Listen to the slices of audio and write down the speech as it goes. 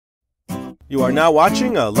You are now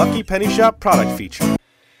watching a Lucky Penny Shop product feature.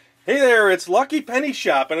 Hey there, it's Lucky Penny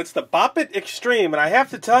Shop, and it's the Bopit Extreme. And I have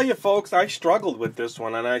to tell you, folks, I struggled with this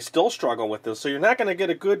one, and I still struggle with this. So you're not going to get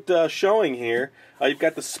a good showing here. You've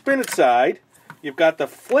got the spin it side, you've got the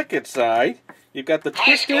flick it side, you've got the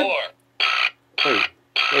twisted.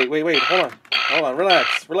 Wait, hold on,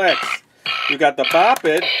 relax. You've got the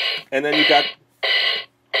Bopit, and then you got,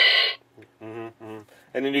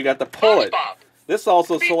 and then you got the pull it. This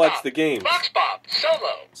also selects the games. Box Bop,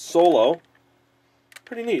 Solo.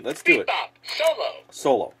 Pretty neat. Let's do it. Bop,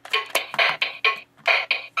 Solo.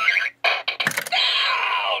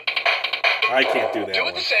 I can't do that Do one.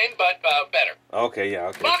 it the same, but better. Okay, yeah,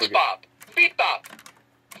 okay. Box Bop, Beat Bop,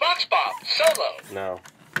 Box Bop, Solo. No.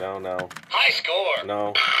 High score.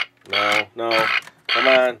 No.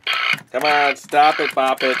 Come on, stop it,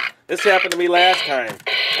 Bopit. This happened to me last time.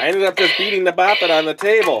 I ended up just beating the Bopit on the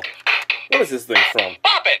table. What is this thing from?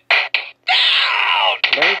 Bop it.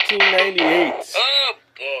 Down. 1998. Oh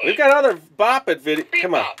boy. We've got other Bopit video. Beat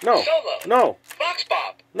Come on. Bop, No. Solo. No. Box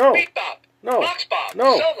Bop. No. Beat Bop. No. Box Bop.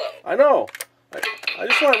 No. Solo. I know. I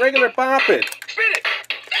just want regular Bopit. Spin it.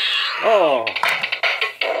 Oh.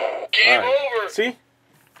 Game All right. over. See?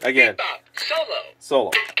 Again. Beat Bop. Solo.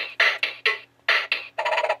 Solo.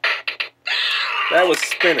 That was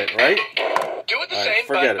spin it, right? Do it the All right, same,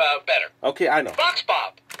 forget but better. Okay, I know. Box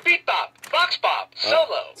Bop. Beat Bop. Box Bop.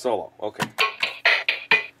 Solo. Solo. Okay.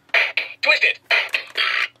 Twist it.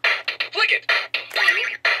 Flick it.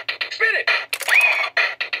 Spin it.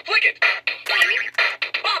 Flick it.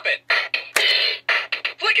 Bop it.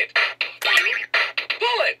 Flick it.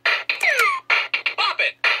 Pull it. Bop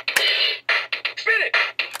it. Spin it.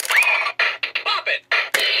 Bop it.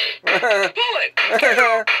 Pull it.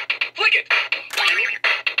 Flick it.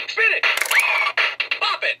 Spin it.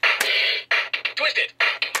 Bop it. Twist it.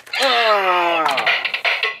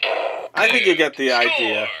 I think you get the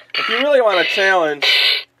idea. If you really want to challenge...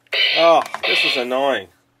 Oh, this is annoying.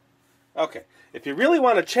 Okay, if you really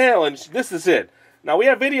want to challenge, this is it. Now, we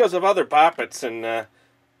have videos of other Bopits, and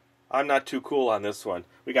I'm not too cool on this one.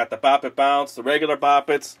 We got the Bopit Bounce, the regular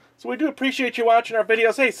Bopits. So we do appreciate you watching our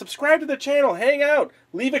videos. Hey, subscribe to the channel, hang out,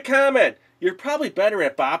 leave a comment. You're probably better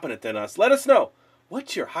at bopping it than us. Let us know.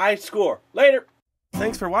 What's your high score? Later.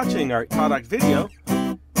 Thanks for watching our product video.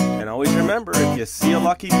 And always remember, if you see a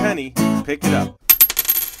lucky penny, pick it up.